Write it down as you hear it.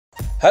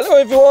Hello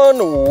everyone,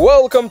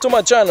 welcome to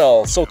my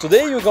channel. So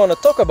today we're gonna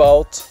talk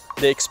about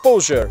the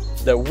exposure,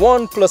 the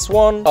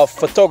 1+1 of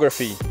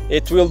photography.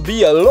 It will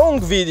be a long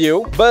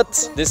video,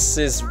 but this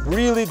is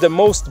really the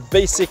most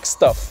basic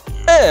stuff.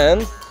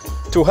 And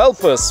to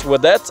help us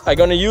with that, I'm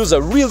gonna use a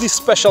really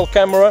special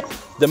camera,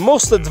 the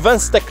most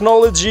advanced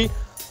technology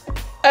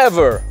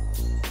ever.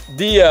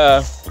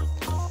 The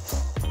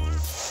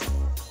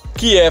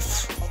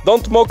Kiev.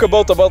 Don't mock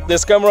about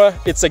this camera,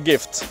 it's a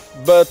gift.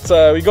 But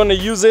we're gonna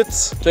use it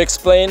to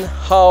explain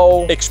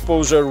how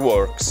exposure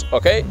works,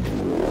 okay?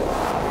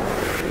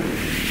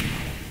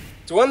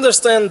 To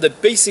understand the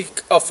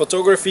basic of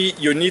photography,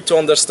 you need to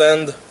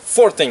understand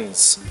four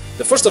things.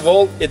 The first of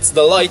all, it's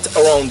the light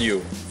around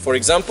you. For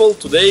example,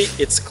 today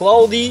it's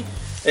cloudy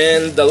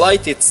and the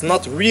light it's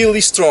not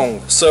really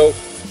strong, so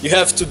you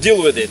have to deal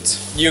with it.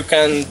 You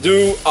can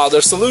do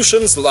other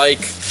solutions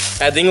like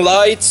adding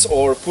lights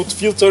or put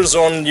filters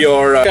on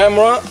your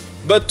camera.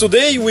 But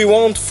today we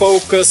won't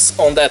focus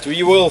on that,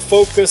 we will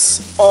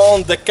focus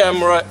on the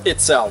camera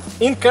itself.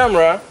 In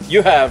camera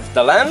you have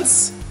the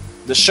lens,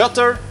 the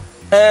shutter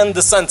and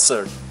the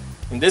sensor.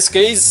 In this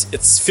case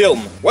it's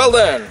film. Well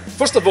then,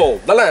 first of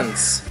all, the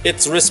lens.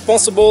 It's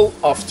responsible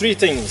of three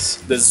things.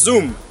 The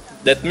zoom,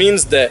 that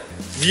means the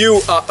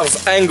view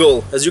of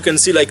angle, as you can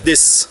see like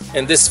this.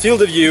 And this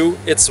field of view,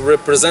 it's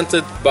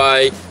represented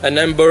by a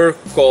number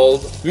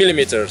called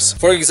millimeters.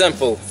 For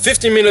example,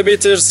 50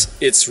 millimeters,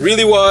 it's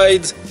really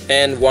wide,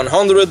 and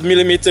 100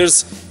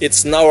 millimeters,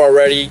 it's now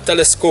already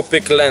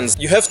telescopic lens.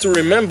 You have to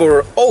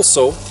remember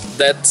also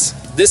that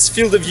this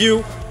field of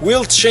view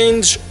will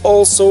change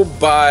also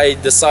by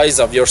the size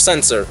of your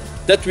sensor.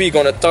 That we're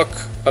gonna talk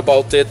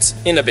about it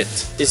in a bit.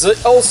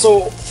 It's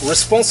also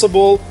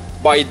responsible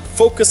by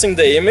focusing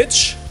the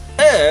image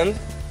and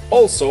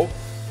also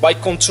by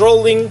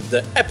controlling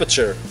the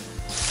aperture.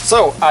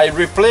 So I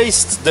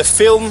replaced the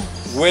film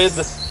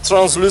with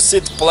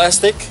translucent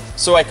plastic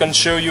so I can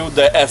show you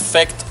the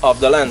effect of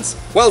the lens.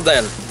 Well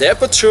then, the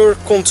aperture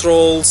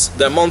controls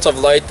the amount of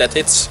light that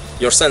hits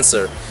your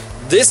sensor.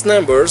 These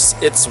numbers,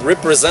 it's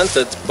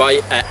represented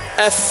by a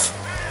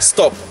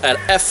f-stop, an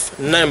f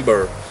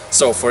number.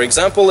 So for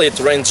example, it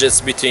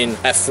ranges between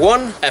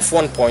f1,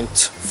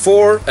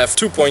 f1.4,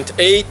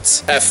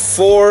 f2.8,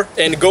 f4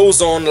 and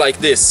goes on like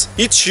this.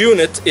 Each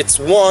unit, it's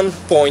 1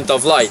 point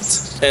of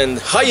light. And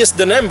highest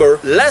the number,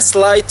 less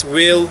light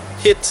will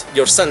hit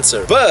your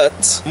sensor,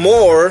 but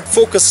more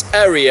focus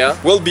area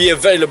will be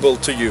available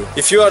to you.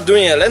 If you are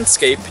doing a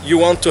landscape, you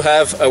want to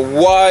have a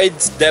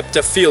wide depth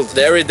of field.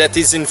 The area that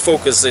is in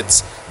focus,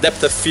 it's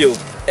depth of field.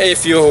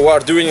 If you are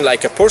doing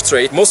like a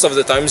portrait, most of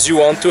the times you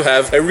want to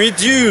have a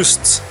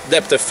reduced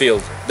depth of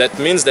field. That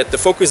means that the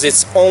focus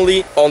is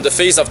only on the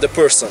face of the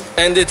person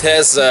and it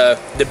has the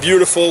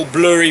beautiful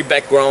blurry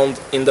background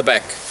in the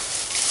back.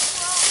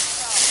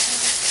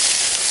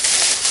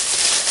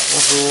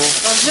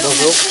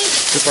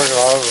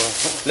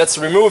 Let's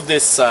remove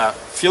this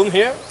film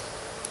here.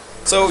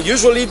 So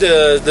usually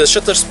the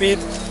shutter speed,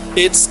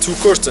 it's two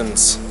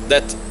curtains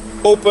that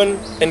open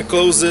and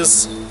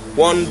closes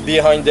one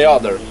behind the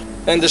other.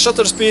 And the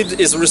shutter speed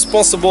is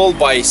responsible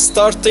by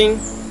starting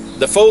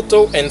the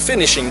photo and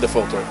finishing the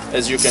photo.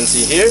 As you can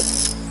see here,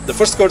 the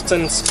first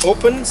curtain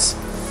opens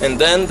and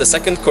then the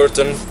second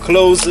curtain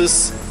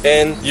closes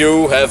and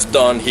you have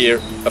done here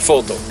a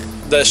photo.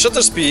 The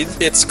shutter speed,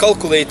 it's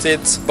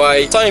calculated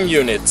by time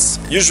units,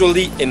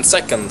 usually in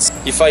seconds.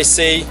 If I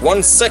say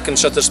 1 second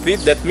shutter speed,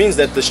 that means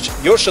that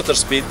your shutter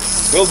speed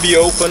will be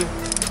open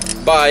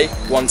by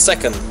 1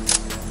 second.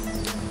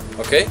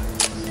 Okay?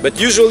 But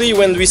usually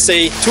when we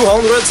say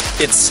 200,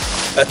 it's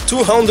a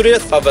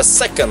 200th of a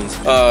second.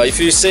 If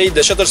you say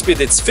the shutter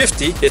speed it's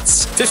 50,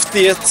 it's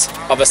 50th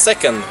of a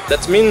second.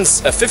 That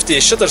means a 50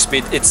 shutter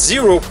speed, it's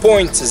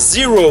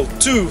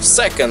 0.02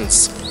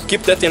 seconds.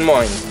 Keep that in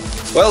mind.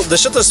 Well, the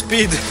shutter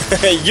speed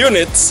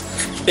unit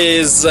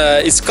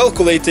is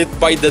calculated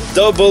by the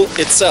double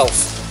itself.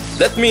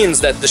 That means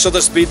that the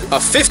shutter speed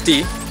of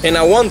 50 and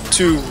I want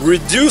to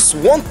reduce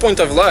 1 point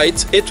of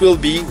light, it will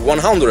be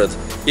 100.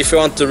 If you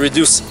want to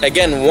reduce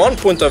again 1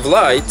 point of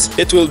light,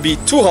 it will be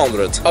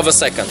 200 of a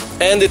second.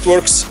 And it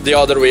works the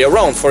other way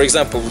around. For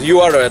example, you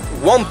are at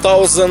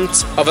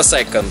 1,000th of a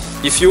second.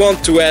 If you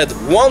want to add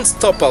 1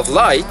 stop of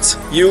light,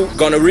 you're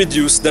gonna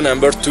reduce the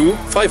number to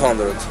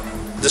 500.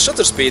 The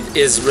shutter speed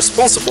is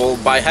responsible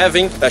by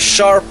having a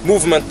sharp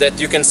movement that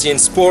you can see in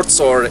sports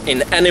or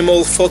in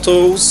animal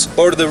photos,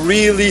 or the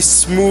really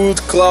smooth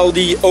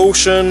cloudy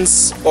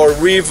oceans or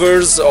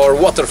rivers or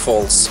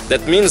waterfalls.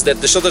 That means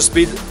that the shutter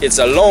speed is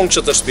a long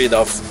shutter speed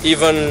of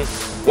even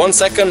 1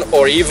 second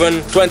or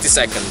even 20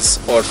 seconds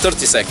or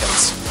 30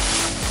 seconds.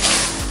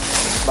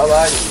 Bye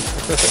bye.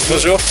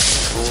 Bonjour.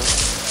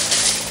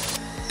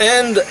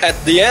 And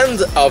at the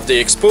end of the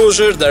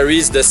exposure there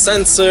is the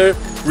sensor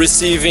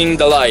receiving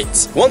the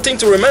light. One thing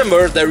to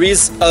remember, there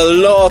is a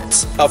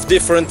lot of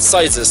different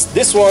sizes.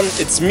 This one,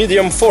 it's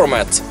medium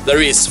format.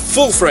 There is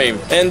full frame,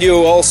 and you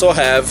also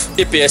have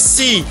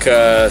APS-C,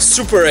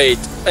 Super 8,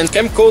 and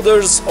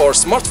camcorders or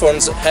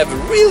smartphones have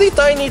really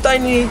tiny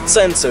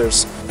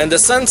sensors. And the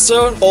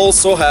sensor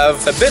also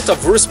have a bit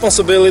of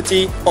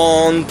responsibility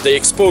on the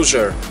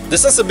exposure. The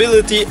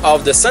sensibility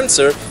of the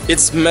sensor,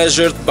 it's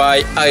measured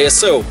by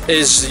ISO.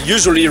 Is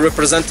usually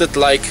represented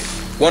like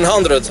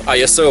 100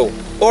 ISO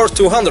or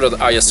 200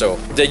 ISO.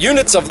 The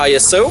units of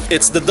ISO,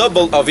 it's the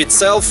double of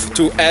itself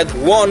to add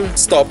one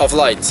stop of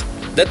light.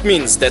 That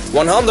means that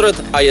 100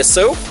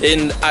 ISO,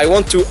 and I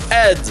want to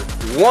add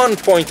 1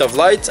 point of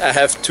light, I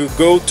have to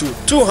go to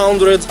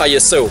 200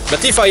 ISO.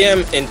 But if I am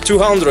in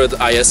 200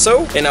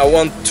 ISO and I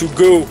want to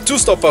go 2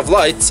 stop of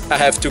light, I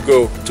have to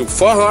go to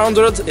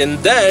 400 and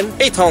then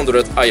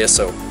 800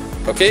 ISO.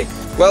 Okay?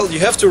 Well, you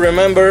have to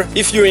remember,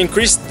 if you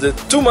increase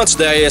too much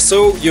the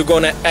ISO, you're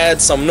gonna add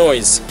some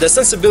noise. The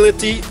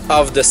sensibility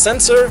of the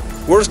sensor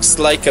works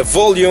like a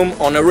volume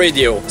on a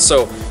radio.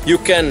 So you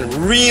can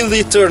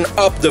really turn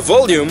up the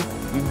volume,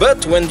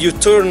 but when you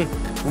turn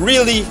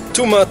really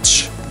too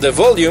much the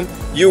volume,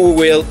 you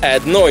will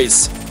add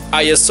noise.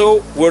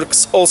 ISO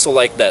works also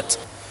like that.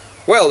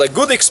 Well, a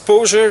good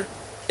exposure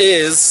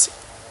is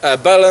a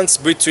balance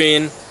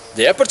between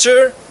the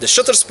aperture, the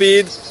shutter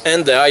speed,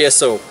 and the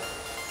ISO.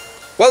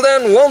 Well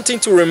then, one thing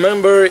to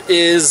remember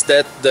is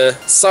that the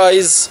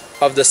size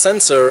of the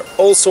sensor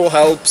also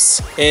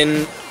helps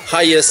in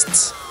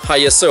highest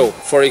ISO.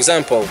 For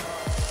example,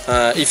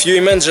 if you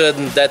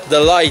imagine that the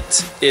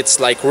light it's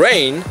like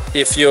rain,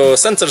 if your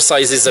sensor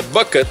size is a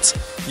bucket,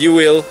 you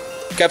will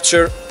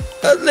capture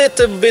a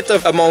little bit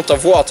of amount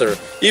of water.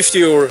 If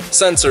your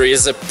sensor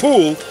is a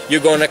pool, you're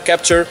gonna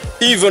capture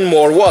even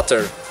more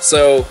water.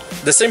 So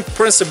the same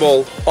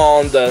principle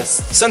on the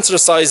sensor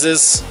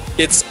sizes,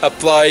 it's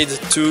applied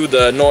to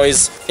the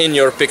noise in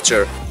your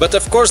picture. But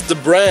of course the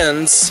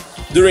brands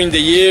during the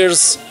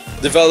years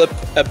develop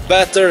a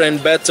better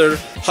and better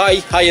high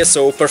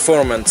ISO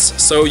performance,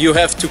 so you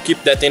have to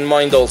keep that in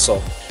mind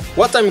also.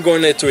 What I'm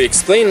going to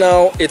explain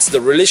now, it's the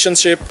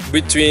relationship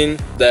between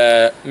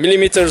the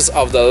millimeters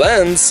of the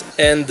lens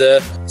and the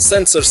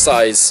sensor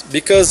size,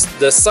 because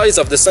the size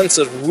of the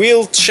sensor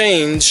will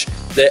change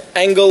the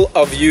angle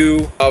of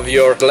view of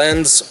your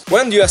lens.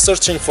 When you are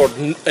searching for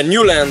a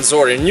new lens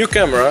or a new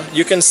camera,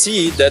 you can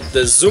see that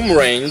the zoom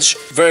range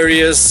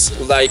varies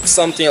like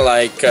something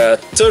like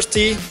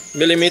 30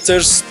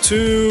 millimeters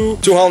to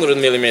 200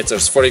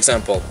 millimeters, for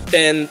example.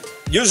 And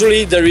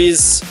usually there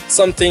is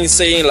something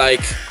saying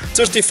like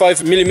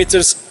 35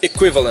 millimeters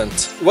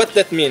equivalent. What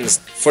that means,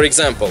 for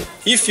example,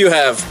 if you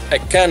have a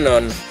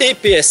Canon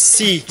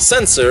APS-C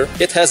sensor,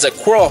 it has a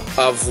crop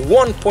of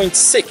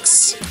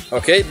 1.6.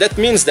 Okay, that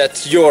means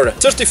that your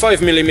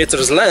 35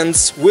 millimeters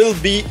lens will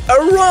be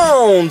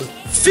around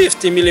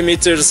 50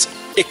 millimeters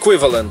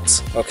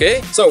equivalent.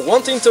 Okay, so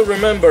one thing to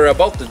remember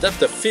about the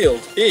depth of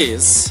field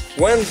is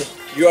when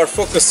you are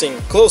focusing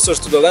closer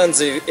to the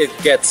lens, it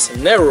gets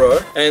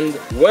narrower, and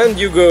when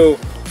you go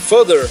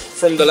further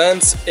from the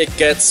lens, it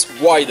gets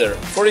wider.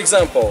 For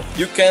example,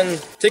 you can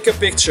take a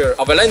picture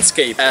of a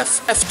landscape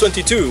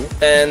f22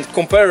 and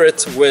compare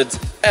it with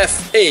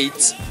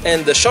f8,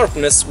 and the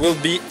sharpness will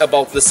be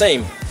about the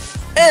same.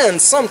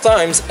 And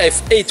sometimes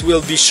f8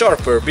 will be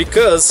sharper,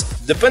 because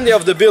depending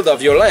on the build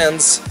of your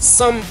lens,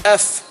 some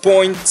f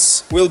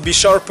points will be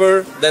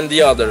sharper than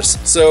the others.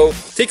 So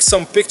take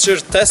some picture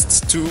tests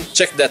to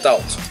check that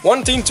out.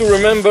 One thing to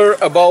remember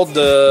about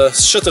the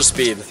shutter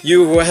speed,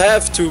 you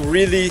have to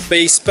really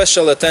pay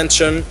special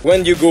attention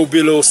when you go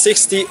below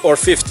 60 or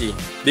 50,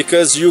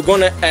 because you're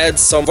gonna add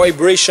some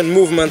vibration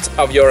movement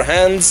of your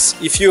hands.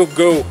 If you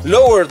go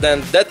lower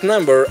than that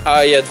number,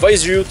 I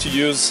advise you to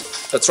use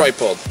a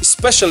tripod,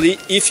 especially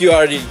if you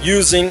are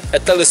using a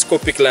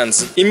telescopic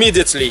lens.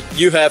 Immediately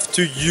you have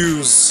to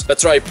use a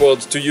tripod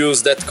to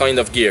use that kind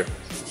of gear.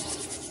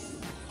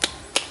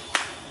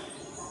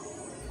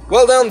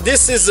 Well done,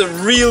 this is a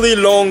really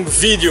long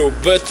video,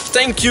 but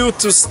thank you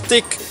to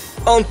stick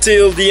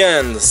until the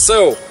end.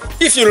 So,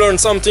 if you learned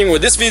something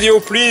with this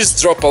video,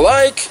 please drop a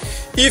like.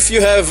 If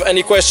you have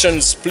any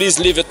questions, please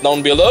leave it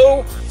down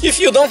below. If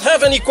you don't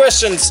have any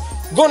questions,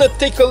 gonna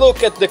take a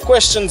look at the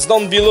questions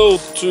down below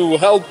to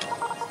help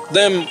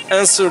them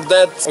answer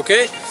that,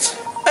 okay?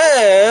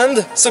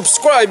 And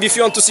subscribe if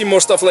you want to see more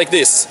stuff like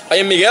this. I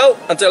am Miguel,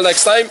 until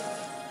next time,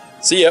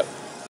 see ya!